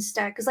a bot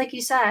instead. Because like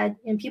you said,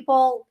 and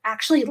people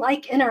actually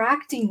like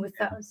interacting with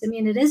those. I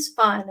mean, it is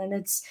fun and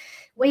it's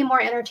way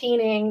more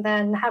entertaining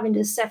than having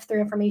to sift through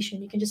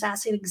information. You can just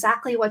ask it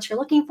exactly what you're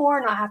looking for,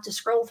 not have to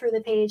scroll through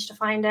the page to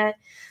find it.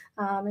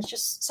 It's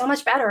just so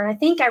much better. And I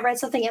think I read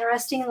something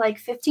interesting, like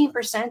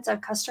 15%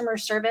 of customer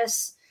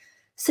service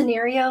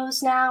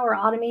scenarios now are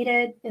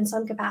automated in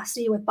some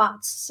capacity with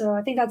bots. So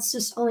I think that's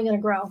just only going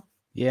to grow.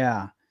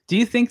 Yeah. Do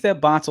you think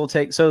that bots will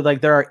take, so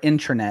like there are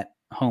intranet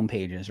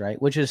homepages,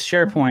 right? Which is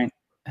SharePoint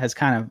has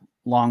kind of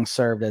long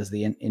served as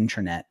the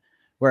intranet,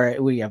 where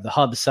we have the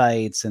hub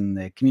sites and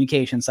the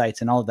communication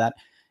sites and all of that.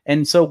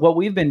 And so what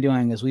we've been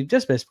doing is we've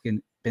just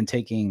been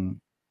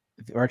taking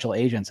virtual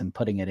agents and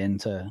putting it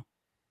into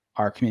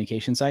our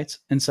communication sites.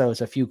 And so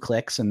it's a few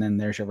clicks and then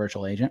there's your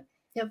virtual agent.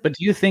 Yep. But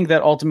do you think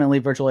that ultimately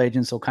virtual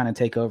agents will kind of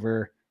take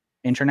over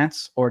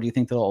intranets, or do you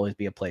think there'll always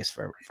be a place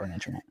for an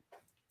intranet?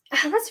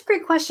 That's a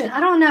great question. I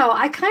don't know.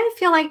 I kind of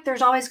feel like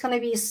there's always going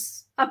to be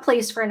a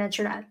place for an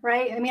intranet,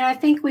 right? I mean, I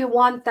think we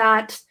want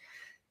that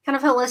kind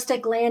of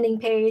holistic landing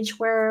page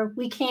where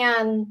we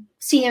can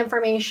see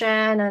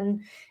information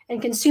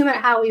and consume it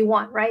how we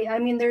want, right? I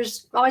mean,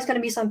 there's always going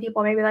to be some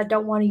people maybe that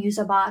don't want to use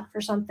a bot for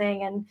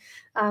something. And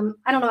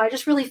I don't know, I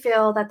just really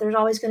feel that there's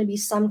always going to be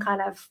some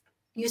kind of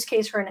use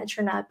case for an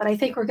intranet, but I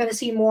think we're going to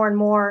see more and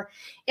more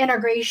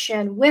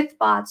integration with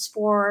bots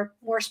for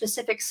more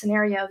specific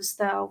scenarios,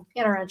 though,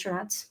 in our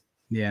intranets.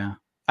 Yeah,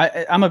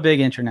 I'm a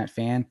big intranet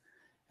fan.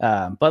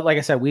 But like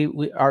I said,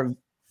 we are,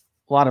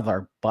 a lot of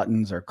our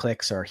buttons or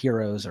clicks or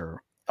heroes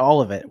or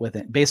all of it with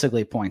it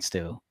basically points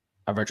to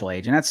a virtual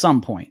agent at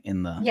some point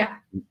in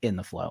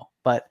the flow.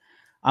 But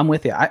I'm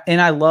with you.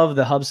 I love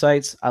the hub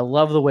sites. I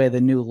love the way the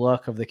new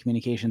look of the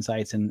communication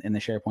sites in the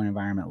SharePoint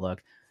environment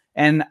look.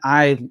 And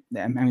I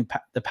mean,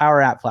 the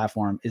Power App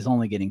platform is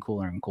only getting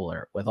cooler and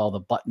cooler with all the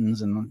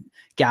buttons and the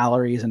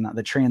galleries and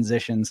the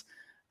transitions.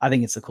 I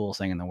think it's the coolest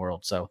thing in the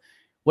world. So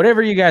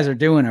whatever you guys are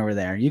doing over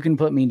there, you can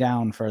put me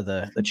down for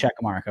the check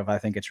mark of I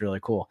think it's really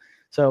cool.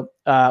 So,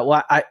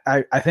 well,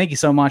 I thank you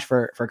so much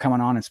for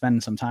coming on and spending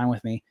some time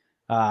with me.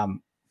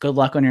 Good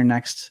luck on your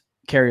next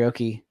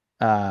karaoke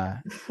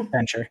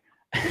venture.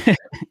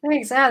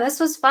 Thanks. Yeah,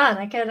 this was fun.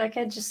 I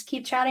could just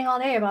keep chatting all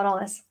day about all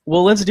this.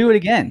 Well, let's do it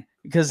again,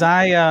 because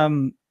I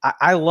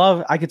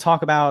could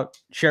talk about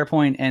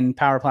SharePoint and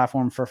Power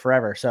Platform for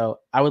forever. So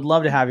I would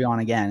love to have you on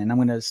again. And I'm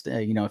going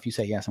to, if you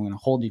say yes, I'm going to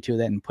hold you to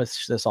that and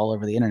push this all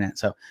over the internet.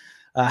 So,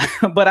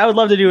 but I would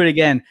love to do it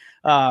again.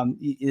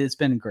 It's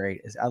been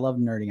great. I love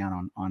nerding out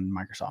on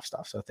Microsoft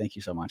stuff. So thank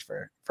you so much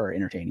for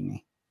entertaining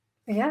me.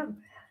 Yeah.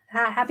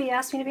 Happy you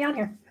asked me to be on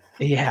here.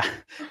 Yeah.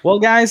 Well,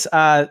 guys,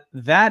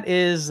 that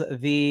is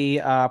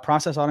the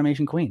process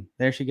automation queen.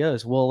 There she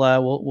goes. We'll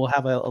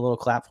have a little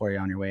clap for you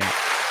on your way out.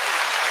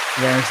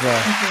 There's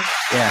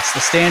the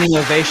standing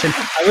ovation.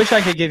 I wish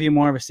I could give you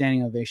more of a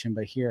standing ovation,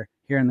 but here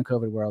in the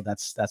COVID world,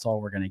 that's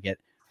all we're going to get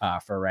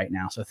for right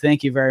now. So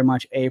thank you very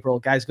much, April.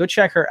 Guys, go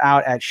check her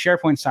out at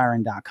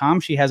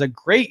sharepointsiren.com. She has a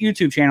great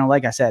YouTube channel.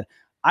 Like I said,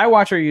 I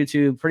watch her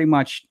YouTube pretty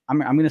much, I'm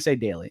going to say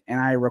daily, and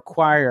I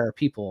require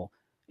people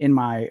in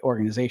my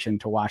organization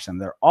to watch them.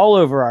 They're all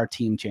over our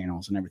team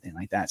channels and everything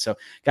like that. So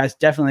guys,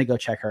 definitely go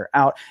check her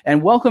out.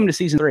 And welcome to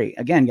season 3.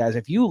 Again, guys,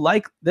 if you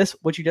like this,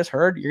 what you just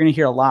heard, you're going to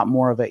hear a lot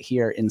more of it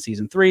here in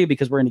season 3,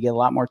 because we're going to get a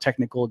lot more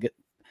technical,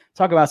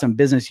 talk about some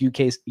business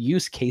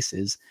use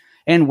cases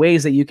and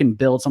ways that you can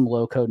build some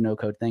low code, no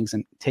code things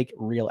and take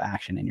real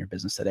action in your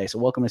business today. So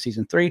welcome to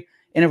season 3,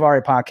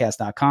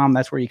 InnovariPodcast.com.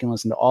 That's where you can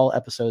listen to all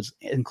episodes,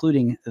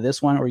 including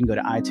this one, or you can go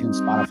to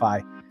iTunes,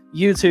 Spotify,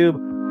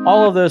 YouTube,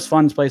 all of those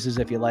fun places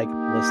if you like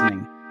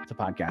listening to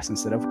podcasts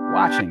instead of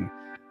watching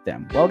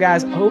them. Well,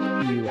 guys, hope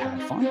you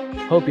had fun.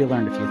 Hope you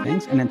learned a few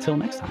things. And until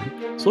next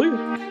time, see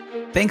you.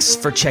 Thanks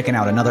for checking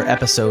out another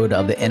episode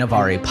of the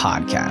Innovari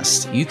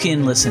Podcast. You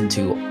can listen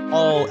to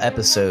all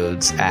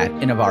episodes at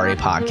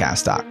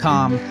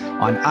InnovariPodcast.com,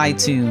 on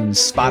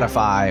iTunes,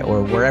 Spotify,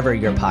 or wherever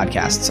your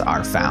podcasts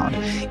are found.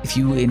 If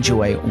you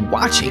enjoy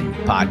watching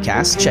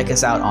podcasts, check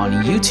us out on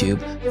YouTube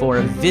for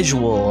a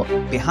visual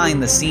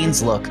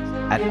behind-the-scenes look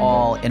at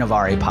all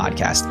Innovari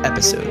Podcast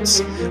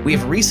episodes. We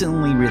have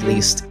recently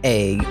released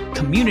a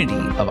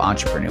community of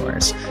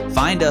entrepreneurs.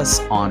 Find us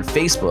on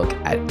Facebook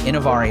at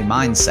Innovari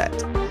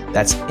Mindset.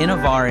 That's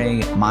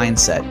Innovari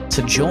Mindset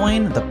to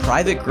join the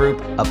private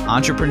group of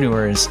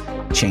entrepreneurs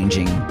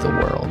changing the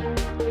world.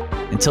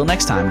 Until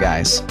next time,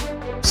 guys.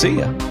 See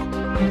ya.